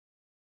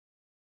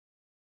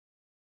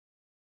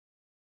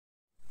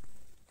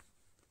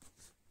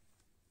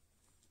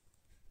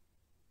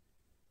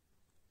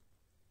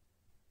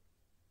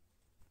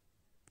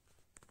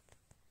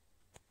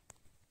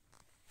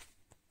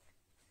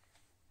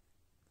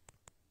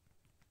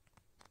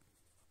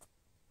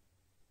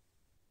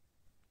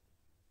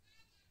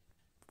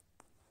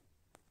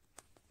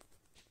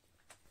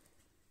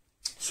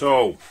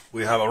So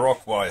we have a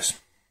rock vise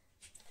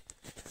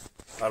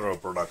arrow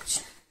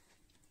products,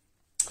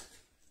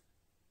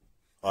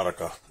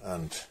 ARCA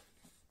and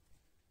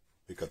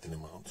Picatinny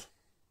mount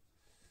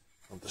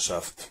on the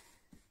shaft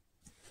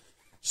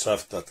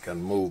that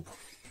can move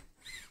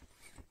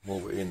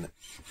in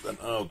and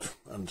out,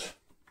 and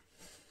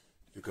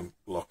you can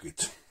block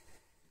it.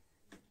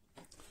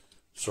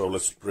 So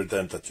let's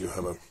pretend that you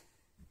have a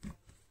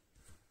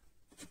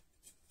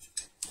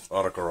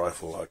ARCA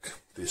rifle like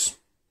this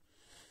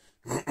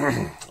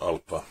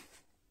ALPA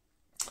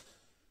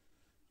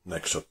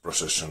neck shot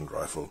precision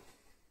rifle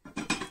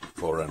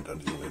forehand,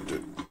 and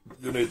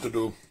you need to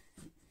do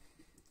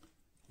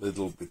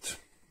little bit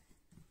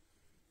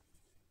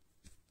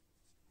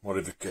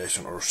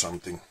modification or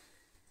something.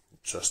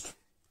 Just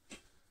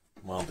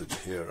mount it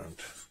here and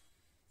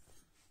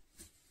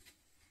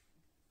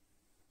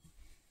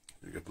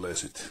you can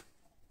place it,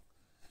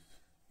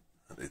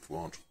 and it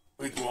won't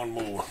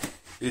move.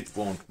 It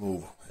won't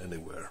move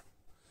anywhere.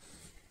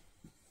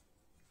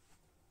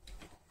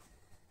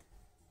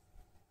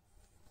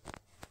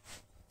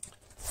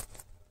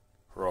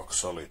 Rock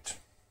solid.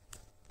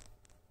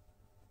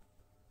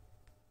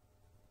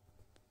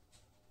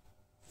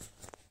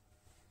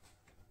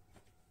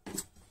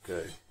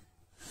 Okay,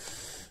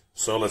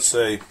 so let's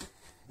say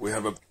we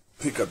have a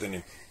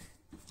Picatinny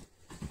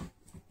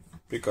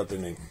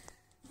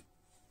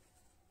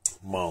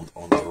mount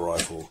on the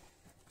rifle,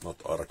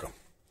 not ARCA.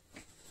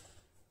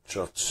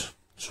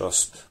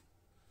 Just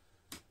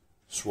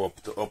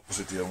swap the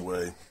opposite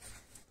way.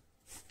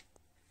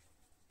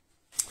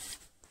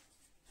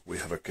 We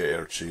have a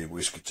KRG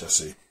whiskey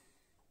chassis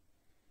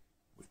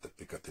with the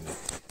Picatinny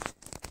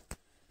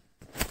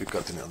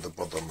on the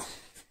bottom.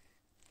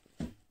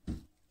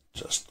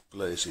 Just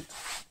place it.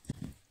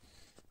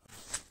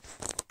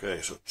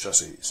 Okay, so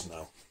chassis is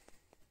now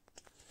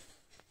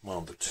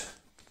mounted.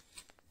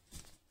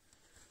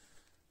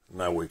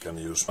 Now we can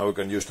use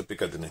the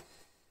Picatinny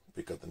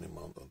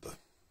mount on the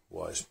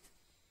vise.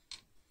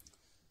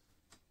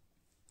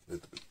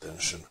 Little bit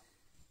tension.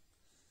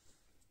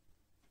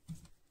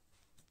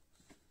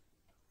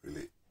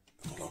 Really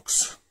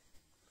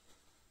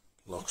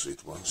locks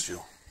it once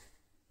you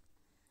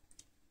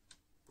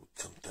put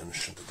some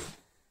tension to the.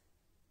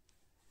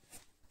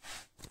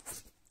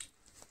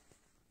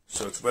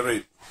 So it's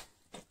very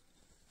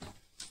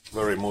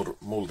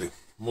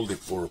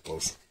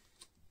multi-purpose.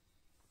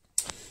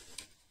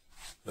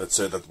 Let's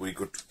say that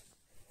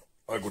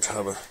I would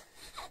have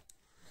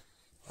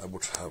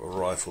a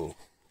rifle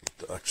with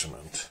the action,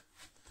 and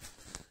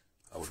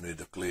I would need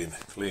to clean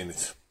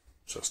it.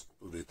 Just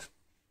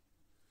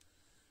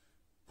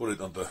put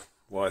it on the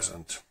vise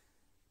and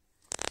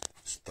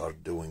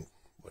start doing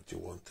what you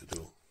want to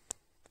do.